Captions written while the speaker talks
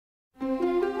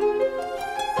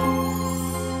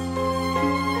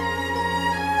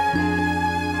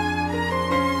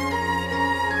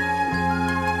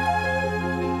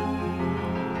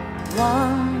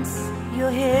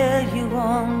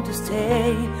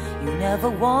You never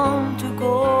want to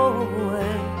go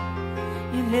away.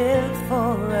 You live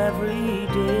for every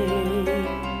day.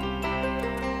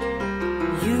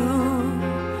 You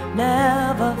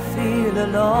never feel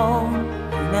alone.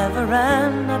 You never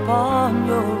end up on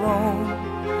your own.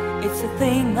 It's a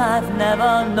thing I've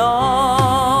never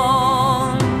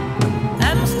known.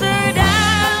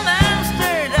 Amsterdam,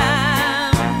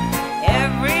 Amsterdam,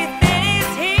 everything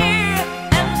is here.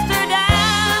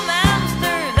 Amsterdam,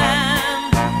 Amsterdam,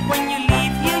 when you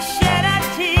leave you shed a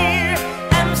tear.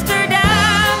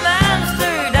 Amsterdam,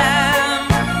 Amsterdam,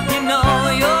 you know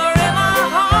you're in my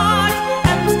heart.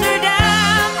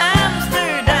 Amsterdam,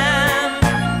 Amsterdam,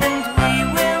 and we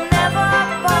will never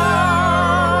part.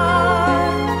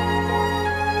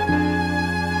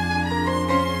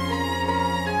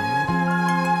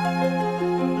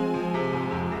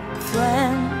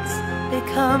 Friends, they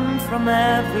come from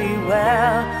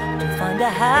everywhere to find the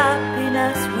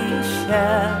happiness we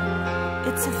share.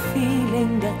 It's a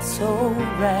feeling that's so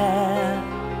rare.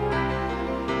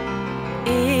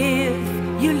 If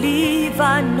you leave,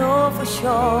 I know for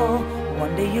sure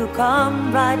one day you'll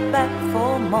come right back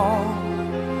for more.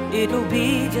 It'll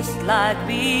be just like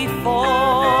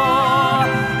before.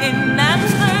 In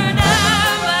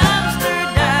Amsterdam,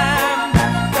 Amsterdam,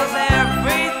 'cause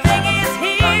everything is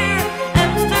here.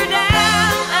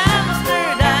 Amsterdam,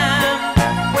 Amsterdam,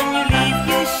 when you leave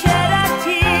you shed a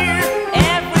tear.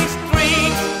 Every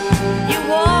street you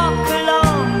walk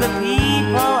along, the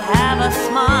people have a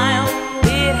smile.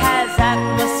 It has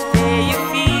atmosphere you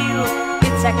feel,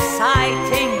 it's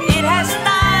exciting, it has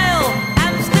style.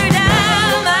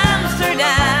 Amsterdam,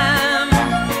 Amsterdam,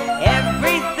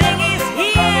 everything is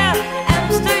here.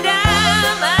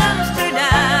 Amsterdam,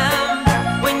 Amsterdam,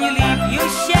 when you leave you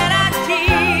shed